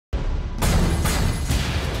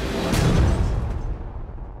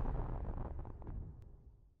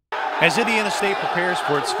As Indiana State prepares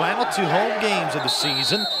for its final two home games of the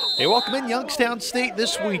season, they welcome in Youngstown State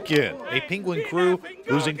this weekend. A Penguin crew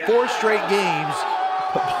losing 4 straight games,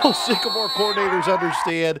 but both Sycamore coordinators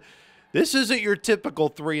understand this isn't your typical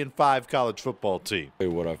 3-5 college football team.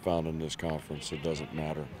 What I found in this conference, it doesn't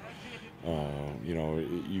matter. You know,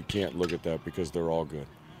 you can't look at that because they're all good.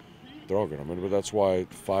 They're all good. I mean, but that's why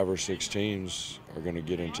 5 or 6 teams are going to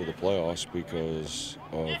get into the playoffs because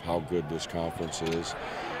of how good this conference is.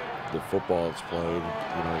 The football that's played,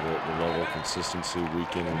 you know, the level of consistency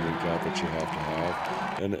week in and week out that you have to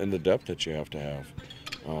have, and the depth that you have to have.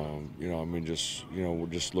 You know, I mean, we're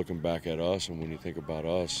just looking back at us, and when you think about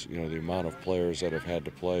us, you know, the amount of players that have had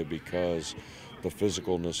to play because the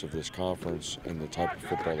physicalness of this conference and the type of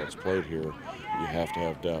football that's played here, you have to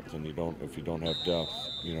have depth, and if you don't have depth,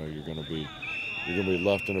 you know, you're going to be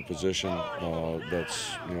left in a position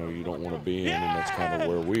that's, you know, you don't want to be in, and that's kind of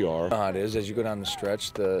where we are. It is, as you go down the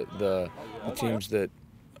stretch, the teams that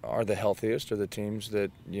are the healthiest are the teams that,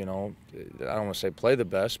 you know, I don't want to say play the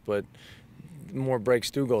best, but more breaks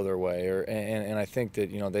do go their way. And I think that,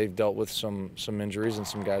 you know, they've dealt with some injuries and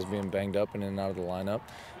some guys being banged up and in and out of the lineup.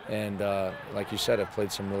 And like you said, have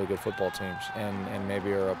played some really good football teams, and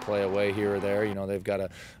maybe are a play away here or there. You know, they've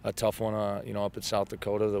got a tough one, you know, up at South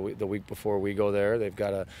Dakota the week before we go there. They've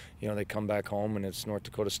got you know, they come back home and it's North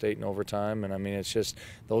Dakota State in overtime. And I mean, it's just,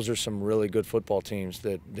 those are some really good football teams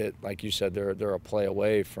that like you said, they're a play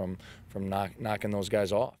away from knocking those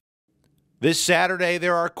guys off. This Saturday,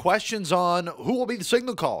 there are questions on who will be the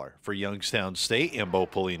signal caller for Youngstown State and Bo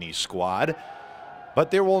Pelini's squad. But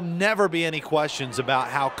there will never be any questions about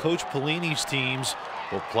how Coach Pelini's teams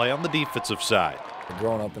will play on the defensive side.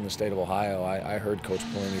 Growing up in the state of Ohio, I heard Coach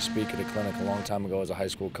Pelini speak at a clinic a long time ago as a high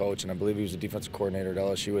school coach, and I believe he was the defensive coordinator at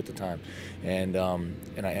LSU at the time. And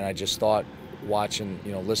I just thought, watching,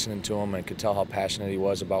 you know, listening to him, and could tell how passionate he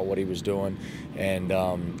was about what he was doing, and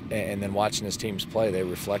then watching his teams play, they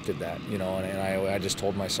reflected that, you know, and I just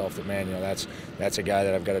told myself that, man, you know, that's a guy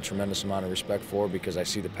that I've got a tremendous amount of respect for, because I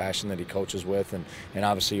see the passion that he coaches with, and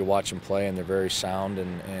obviously you watch them play and they're very sound,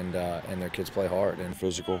 and their kids play hard and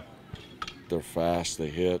physical. They're fast, they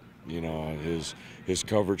hit. You know, his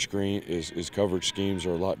coverage schemes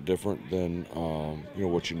are a lot different than you know,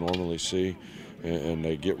 what you normally see. And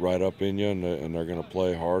they get right up in you, and they're going to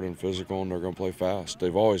play hard and physical, and they're going to play fast.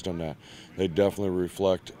 They've always done that. They definitely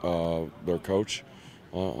reflect their coach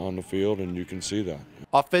on the field, and you can see that.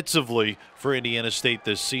 Offensively, for Indiana State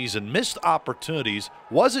this season, missed opportunities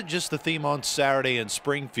wasn't just the theme on Saturday in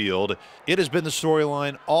Springfield. It has been the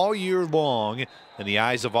storyline all year long in the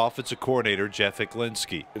eyes of offensive coordinator Jeff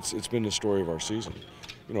Iklinski. It's been the story of our season.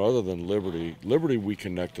 You know, other than Liberty, we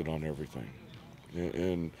connected on everything.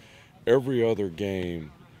 And every other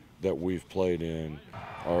game that we've played in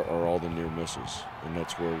are all the near misses, and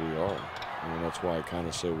that's where we are. I mean, that's why I kind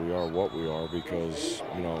of say we are what we are, because,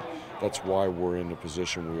 you know, that's why we're in the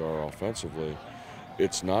position we are offensively.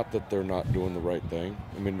 It's not that they're not doing the right thing.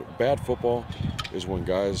 I mean, bad football is when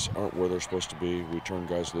guys aren't where they're supposed to be. We turn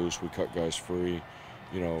guys loose, we cut guys free.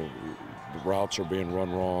 You know, the routes are being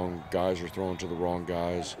run wrong, guys are throwing to the wrong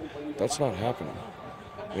guys. That's not happening.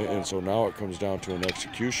 And so now it comes down to an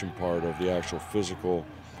execution part of the actual physical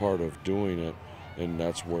part of doing it, and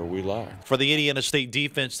that's where we lack. For the Indiana State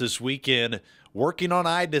defense this weekend, working on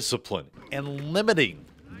eye discipline and limiting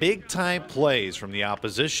big-time plays from the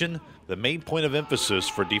opposition, the main point of emphasis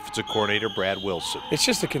for defensive coordinator Brad Wilson. It's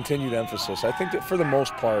just a continued emphasis. I think that for the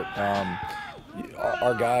most part,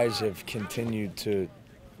 our guys have continued to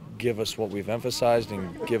give us what we've emphasized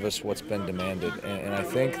and give us what's been demanded. And I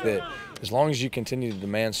think that as long as you continue to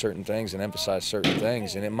demand certain things and emphasize certain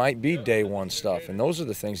things, and it might be day one stuff, and those are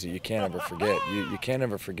the things that you can't ever forget. You can't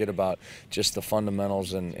ever forget about just the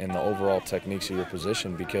fundamentals and the overall techniques of your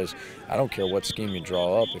position, because I don't care what scheme you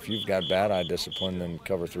draw up. If you've got bad eye discipline, then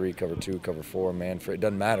cover 3, cover 2, cover 4, man, it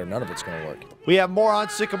doesn't matter. None of it's going to work. We have more on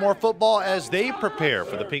Sycamore football as they prepare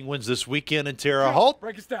for the Penguins this weekend in Terre Haute.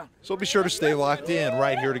 Break us down. So be sure to stay locked in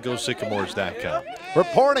right here to GoSycamores.com.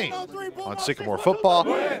 Reporting on Sycamore football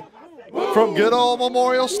from good old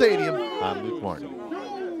Memorial Stadium, I'm Luke Martin.